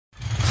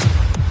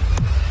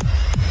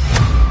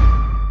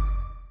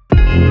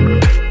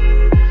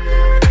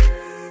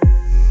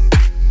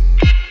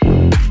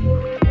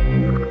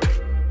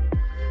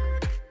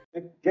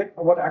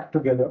our act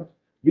together,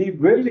 we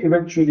will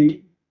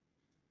eventually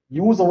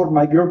use our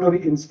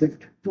migratory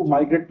instinct to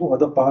migrate to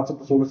other parts of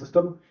the solar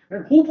system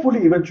and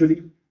hopefully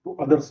eventually to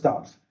other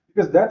stars.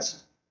 Because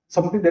that's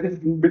something that is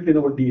inbuilt in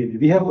our DNA.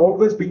 We have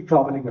always been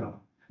traveling around.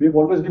 We have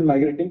always been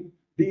migrating.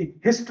 The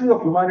history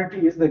of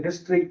humanity is the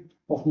history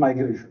of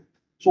migration.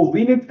 So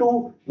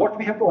what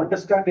we have to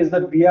understand is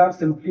that we are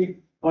simply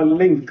a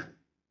link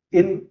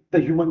in the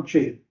human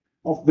chain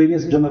of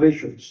various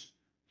generations.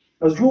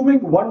 Assuming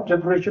one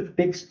generation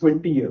takes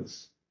 20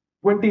 years,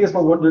 20 years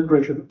for one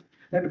generation,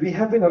 and we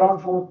have been around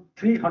for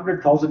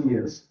 300,000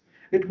 years,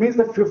 it means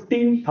that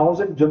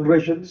 15,000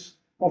 generations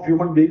of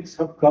human beings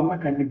have come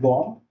and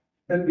gone,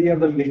 and we are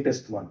the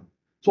latest one.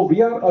 So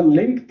we are a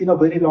link in a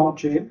very long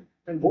chain,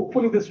 and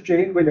hopefully this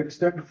chain will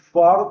extend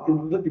far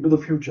into the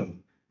future.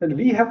 And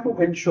we have to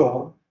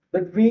ensure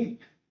that we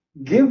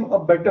give a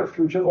better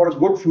future or a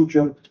good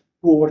future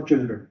to our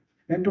children.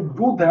 And to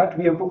do that,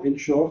 we have to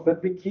ensure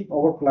that we keep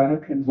our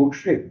planet in good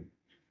shape.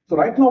 So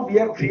right now, we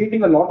are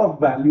creating a lot of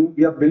value.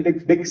 We are building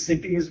big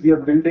cities. We are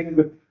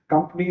building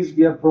companies.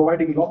 We are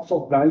providing lots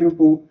of value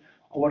to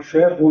our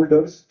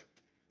shareholders.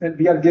 And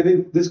we are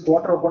giving this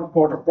quarter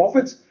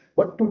profits.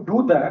 But to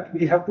do that,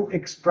 we have to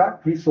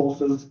extract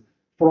resources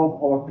from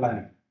our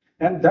planet.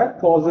 And that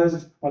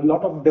causes a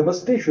lot of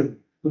devastation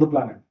to the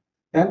planet.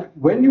 And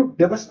when you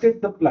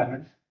devastate the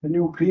planet, when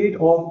you create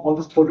all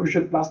this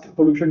pollution, plastic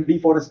pollution,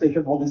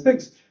 deforestation, all these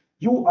things,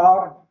 you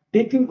are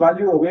taking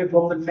value away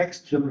from the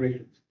next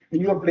generations. And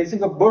you are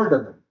placing a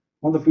burden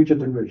on the future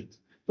generations.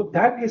 So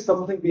that is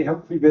something we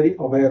have to be very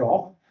aware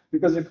of,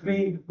 because if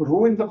we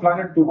ruin the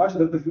planet too much,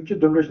 then the future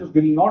generations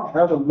will not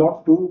have a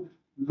lot to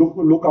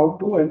look out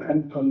to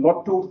and a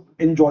lot to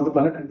enjoy the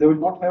planet, and they will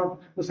not have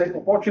the same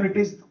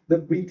opportunities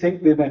that we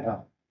think they may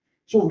have.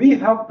 So we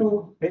have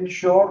to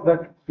ensure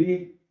that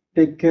we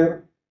take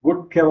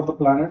good care of the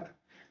planet,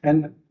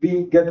 and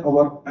we get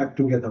our act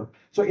together.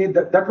 So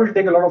that will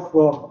take a lot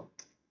of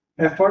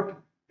effort.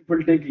 It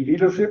will take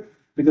leadership,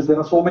 because there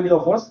are so many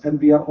of us and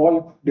we are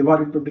all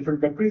divided into different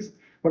countries.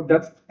 But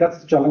that's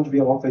the challenge we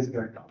are all facing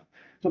right now.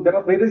 So there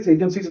are various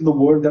agencies in the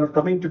world that are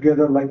coming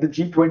together, like the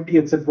G20,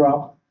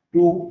 etc.,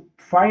 to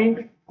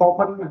find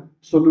common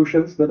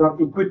solutions that are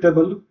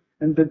equitable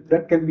and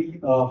that can be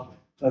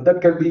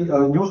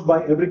used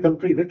by every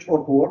country, rich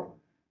or poor.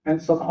 And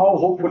somehow,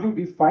 hopefully,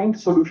 we find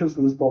solutions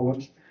to these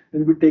problems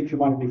and we take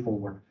humanity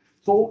forward.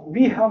 So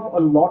we have a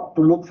lot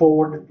to look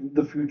forward in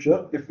the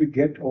future if we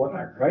get our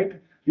act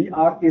right. We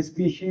are a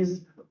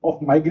species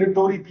of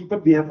migratory people.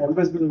 We have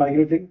always been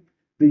migrating.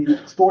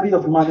 The story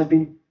of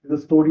humanity is a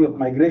story of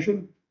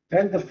migration.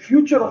 And the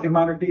future of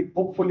humanity,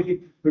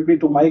 hopefully, will be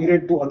to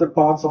migrate to other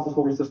parts of the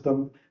solar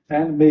system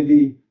and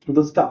maybe to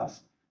the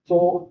stars.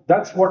 So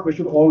that's what we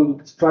should all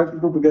strive to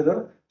do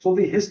together. So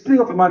the history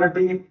of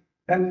humanity,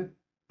 and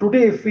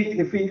today, if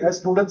we as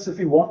students, if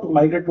we want to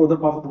migrate to other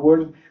parts of the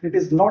world, it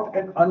is not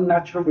an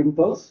unnatural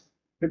impulse.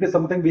 It is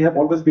something we have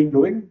always been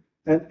doing.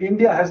 And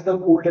India has the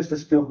oldest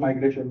history of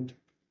migration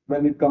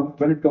when it comes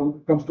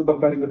to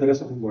comparing with the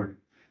rest of the world.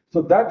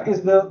 So that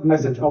is the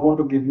message I want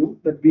to give you,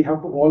 that we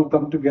have to all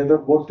come together,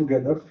 work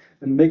together,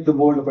 and make the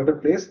world a better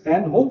place.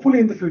 And hopefully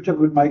in the future,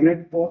 we'll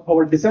migrate,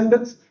 our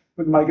descendants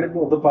will migrate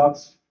to other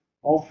parts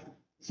of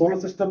solar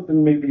system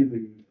and maybe the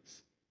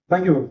universe.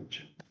 Thank you very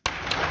much.